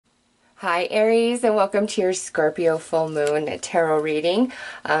Hi Aries, and welcome to your Scorpio Full Moon Tarot reading.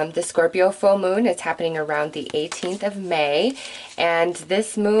 The Scorpio Full Moon is happening around the 18th of May, and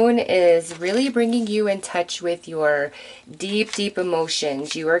this moon is really bringing you in touch with your deep, deep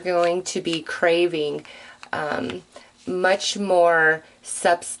emotions. You are going to be craving much more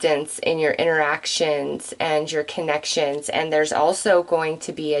substance in your interactions and your connections, and there's also going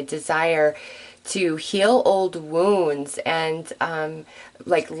to be a desire to heal old wounds and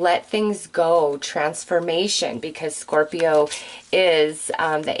like let things go, transformation, because Scorpio is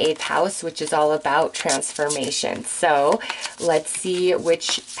the 8th house, which is all about transformation. So let's see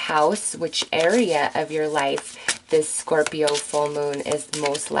which house, which area of your life this Scorpio full moon is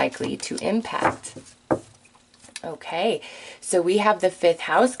most likely to impact. Okay, so we have the 5th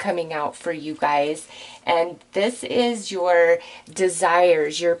house coming out for you guys, and this is your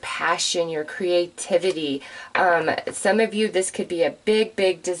desires, your passion, your creativity. Some of you, this could be a big,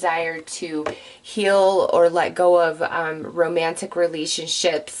 big desire to heal or let go of romantic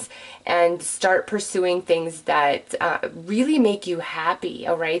relationships and start pursuing things that really make you happy,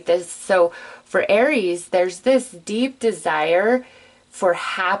 all right? So for Aries, there's this deep desire for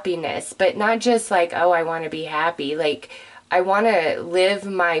happiness, but not just like, oh, I want to be happy. Like, I want to live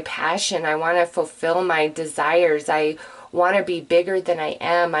my passion. I want to fulfill my desires. I want to be bigger than I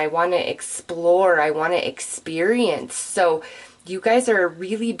am. I want to explore. I want to experience. So you guys are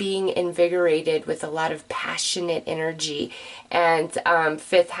really being invigorated with a lot of passionate energy. And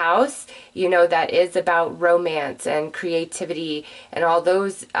 5th house, you know, that is about romance and creativity and all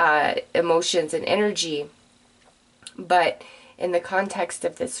those emotions and energy. But in the context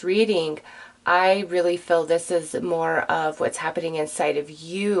of this reading, I really feel this is more of what's happening inside of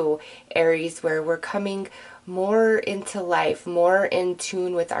you, Aries, where we're coming more into life, more in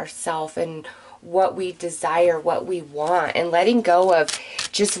tune with ourselves and what we desire, what we want, and letting go of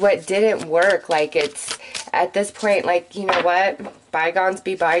just what didn't work. Like, it's at this point, like, you know what? Bygones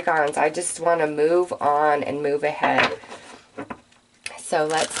be bygones. I just want to move on and move ahead. So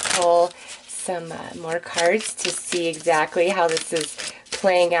let's pull some more cards to see exactly how this is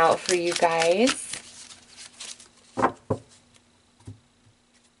playing out for you guys.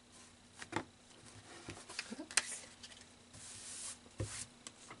 Oops.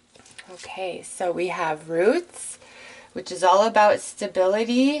 Okay, so we have Roots, which is all about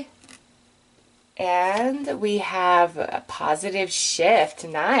stability, and we have a positive shift.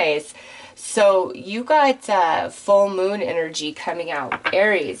 Nice. So you got full moon energy coming out,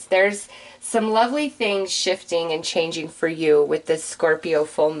 Aries. There's some lovely things shifting and changing for you with this Scorpio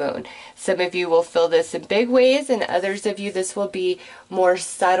full moon. Some of you will feel this in big ways, and others of you this will be more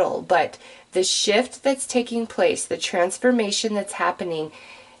subtle. But the shift that's taking place, the transformation that's happening,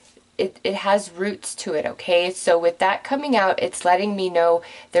 it has roots to it, okay? So with that coming out, it's letting me know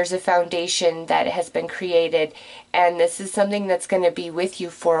there's a foundation that has been created, and this is something that's going to be with you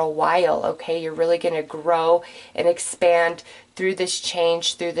for a while, okay? You're really going to grow and expand through this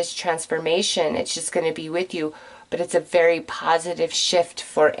change, through this transformation. It's just going to be with you, but it's a very positive shift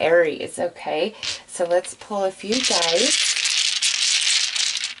for Aries, okay? So let's pull a few dice.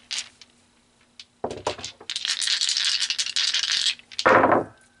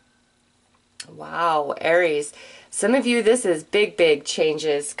 Wow, Aries. Some of you, this is big, big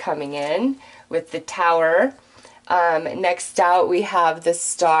changes coming in with the Tower. Next out, we have the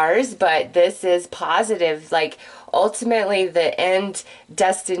Stars, but this is positive. Like, ultimately, the end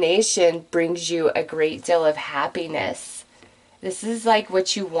destination brings you a great deal of happiness. This is like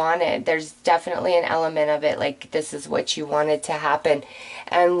what you wanted. There's definitely an element of it, like this is what you wanted to happen.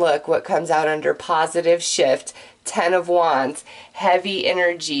 And look what comes out under positive shift. 10 of Wands, heavy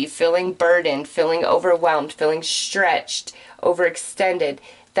energy, feeling burdened, feeling overwhelmed, feeling stretched, overextended.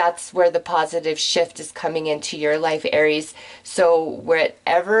 That's where the positive shift is coming into your life, Aries. So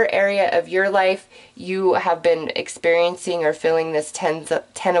whatever area of your life you have been experiencing or feeling this 10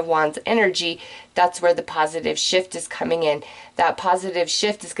 of Wands energy, that's where the positive shift is coming in. That positive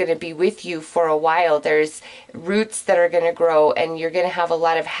shift is going to be with you for a while. There's roots that are going to grow, and you're going to have a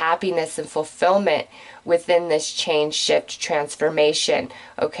lot of happiness and fulfillment within this change, shift, transformation,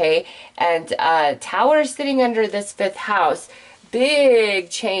 okay? And Tower sitting under this 5th house, big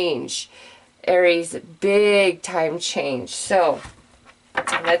change, Aries, big time change. So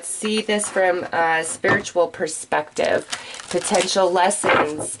let's see this from a spiritual perspective. Potential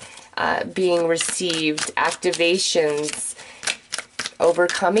lessons being received, activations,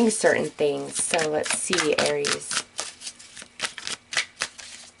 overcoming certain things. So let's see, Aries.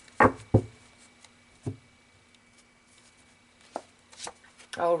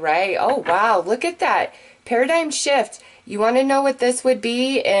 All right. Oh, wow. Look at that. Paradigm shift. You want to know what this would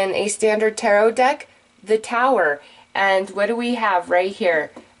be in a standard tarot deck? The Tower. And what do we have right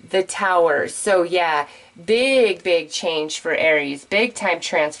here? The Tower. So yeah, big change for Aries. Big time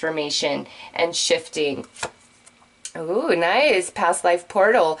transformation and shifting. Ooh, nice. Past life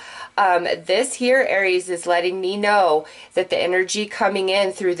portal. This here, Aries, is letting me know that the energy coming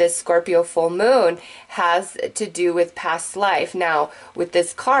in through this Scorpio full moon has to do with past life. Now, with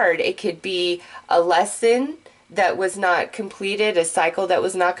this card, it could be a lesson that was not completed, a cycle that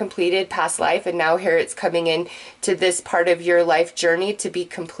was not completed, past life, and now here it's coming in to this part of your life journey to be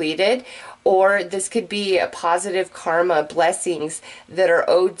completed. Or this could be a positive karma, blessings that are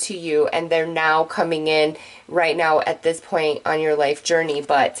owed to you, and they're now coming in right now at this point on your life journey,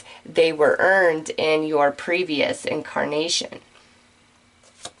 but they were earned in your previous incarnation.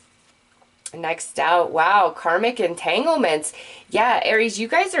 Next out, wow, karmic entanglements. Yeah, Aries, you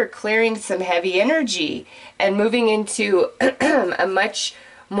guys are clearing some heavy energy and moving into a much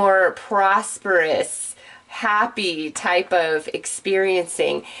more prosperous, happy type of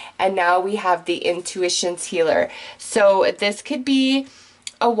experiencing. And now we have the intuitions healer. So this could be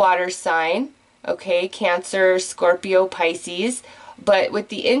a water sign, okay, Cancer, Scorpio, Pisces. But with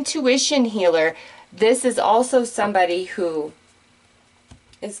the intuition healer, this is also somebody who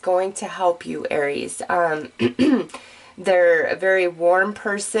is going to help you, Aries. They're a very warm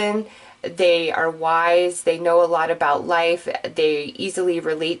person. They are wise. They know a lot about life. They easily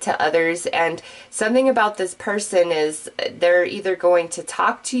relate to others. And something about this person is they're either going to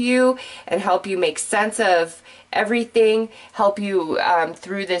talk to you and help you make sense of everything, help you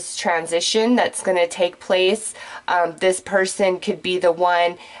through this transition that's going to take place. This person could be the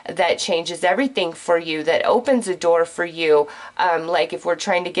one that changes everything for you, that opens a door for you. Like if we're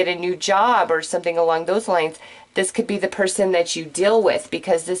trying to get a new job or something along those lines, this could be the person that you deal with,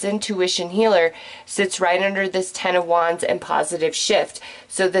 because this intuition healer sits right under this 10 of Wands and positive shift.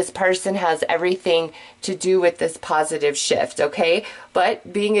 So this person has everything to do with this positive shift, okay?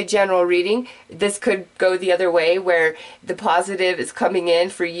 But being a general reading, this could go the other way, where the positive is coming in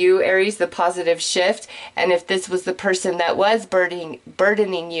for you, Aries, the positive shift. And if this was the person that was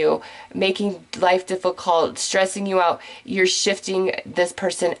burdening you, making life difficult, stressing you out, you're shifting this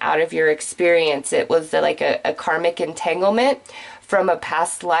person out of your experience. It was like a karmic entanglement from a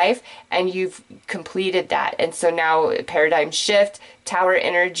past life, and you've completed that. And so now paradigm shift, tower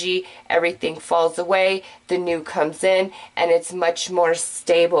energy, everything falls away, the new comes in, and it's much more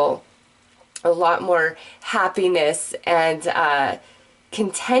stable, a lot more happiness and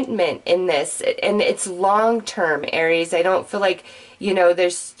contentment in this. And it's long term, Aries. I don't feel like, you know,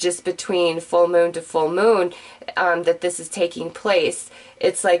 there's just between full moon to full moon that this is taking place.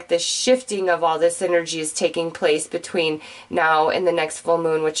 It's like the shifting of all this energy is taking place between now and the next full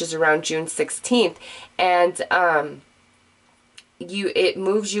moon, which is around June 16th. And it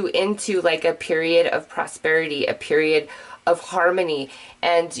moves you into like a period of prosperity, a period of harmony.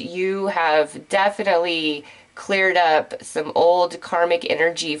 And you have definitely cleared up some old karmic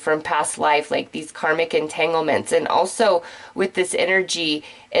energy from past life, like these karmic entanglements. And also with this energy,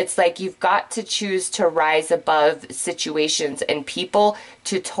 it's like you've got to choose to rise above situations and people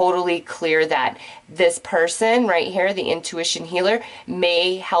to totally clear that. This person right here, the intuition healer,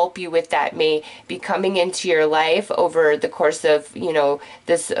 may help you with that, may be coming into your life over the course of, you know,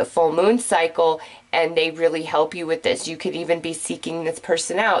 this full moon cycle, and they really help you with this. You could even be seeking this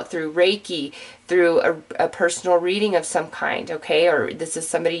person out through Reiki, through a personal reading of some kind, okay? Or this is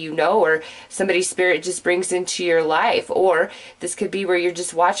somebody you know, or somebody spirit just brings into your life. Or this could be where you're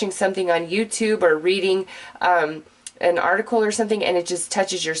just watching something on YouTube or reading an article or something, and it just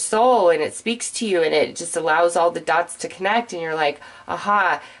touches your soul and it speaks to you, and it just allows all the dots to connect, and you're like,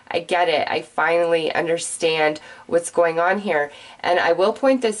 aha, I get it. I finally understand what's going on here. And I will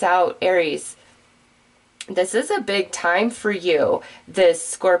point this out, Aries. This is a big time for you, this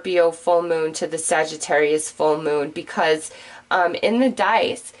Scorpio full moon to the Sagittarius full moon, because in the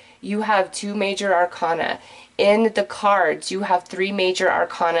dice, you have 2 major arcana. In the cards, you have 3 major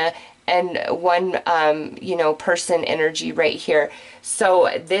arcana and 1, you know, person energy right here. So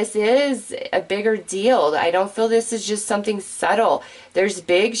this is a bigger deal. I don't feel this is just something subtle. There's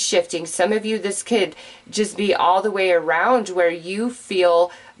big shifting. Some of you, this could just be all the way around, where you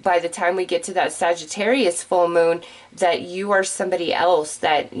feel by the time we get to that Sagittarius full moon that you are somebody else,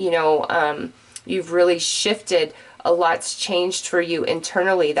 that, you know, you've really shifted. A lot's changed for you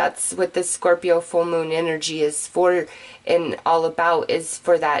internally. That's what this Scorpio full moon energy is for and all about, is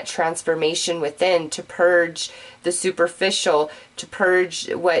for that transformation within, to purge the superficial, to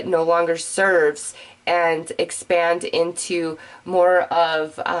purge what no longer serves, and expand into more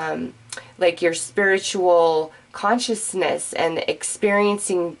of like your spiritual consciousness and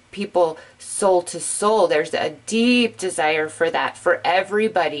experiencing people soul to soul. There's a deep desire for that for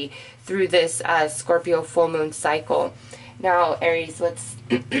everybody through this Scorpio full moon cycle. Now, Aries, let's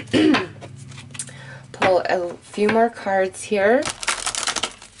pull a few more cards here.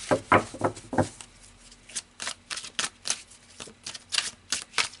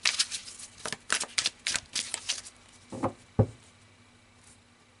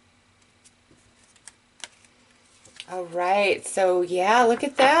 All right, so yeah, look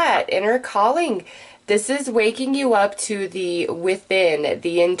at that. Inner calling. This is waking you up to the within,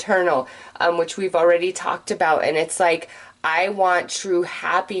 the internal, which we've already talked about. And it's like, I want true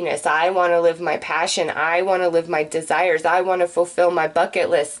happiness. I want to live my passion. I want to live my desires. I want to fulfill my bucket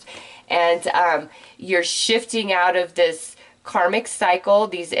list. And you're shifting out of this karmic cycle,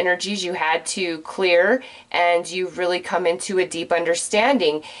 these energies you had to clear, and you've really come into a deep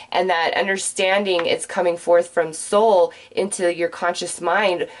understanding. And that understanding is coming forth from soul into your conscious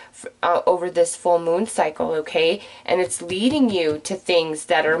mind over this full moon cycle, okay? And it's leading you to things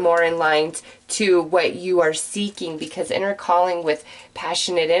that are more in line to what you are seeking, because inner calling with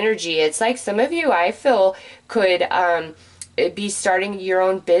passionate energy, it's like some of you, I feel, could be starting your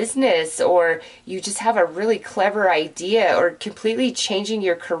own business, or you just have a really clever idea, or completely changing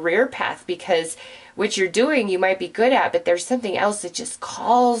your career path because what you're doing you might be good at, but there's something else that just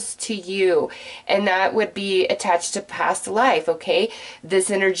calls to you, and that would be attached to past life, okay? This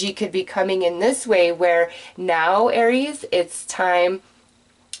energy could be coming in this way, where now, Aries, it's time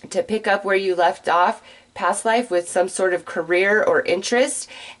to pick up where you left off past life with some sort of career or interest,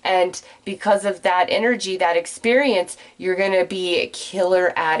 and because of that energy, that experience, you're going to be a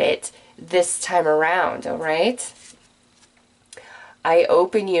killer at it this time around. All right, I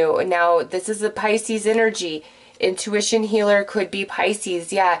open you. Now this is a Pisces energy. Intuition healer could be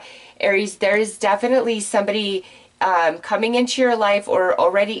Pisces. Yeah, Aries, there is definitely somebody coming into your life, or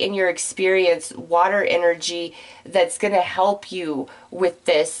already in your experience, water energy, that's going to help you with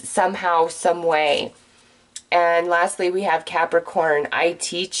this somehow, some way. And lastly, we have Capricorn. I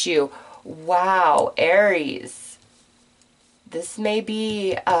teach you. Wow, Aries. This may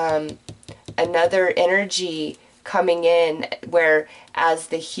be another energy coming in, where as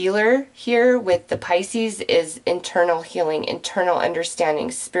the healer here with the Pisces is internal healing, internal understanding,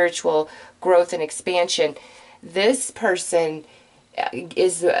 spiritual growth and expansion. This person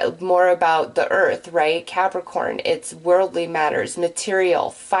is more about the earth, right? Capricorn, it's worldly matters, material,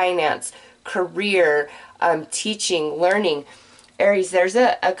 finance, career, teaching, learning. Aries, there's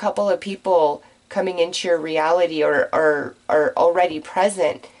a couple of people coming into your reality, or are already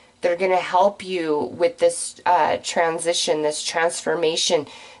present. They're going to help you with this transition, this transformation,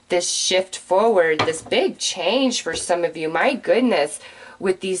 this shift forward, this big change for some of you. My goodness,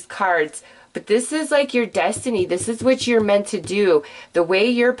 with these cards. But this is like your destiny. This is what you're meant to do. The way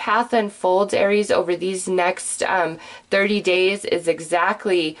your path unfolds, Aries, over these next 30 days is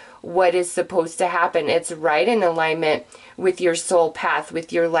exactly what is supposed to happen. It's right in alignment with your soul path,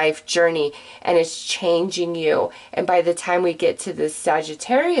 with your life journey, and it's changing you. And by the time we get to this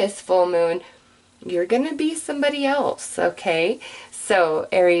Sagittarius full moon, you're going to be somebody else, okay? So,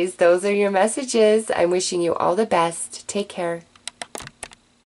 Aries, those are your messages. I'm wishing you all the best. Take care.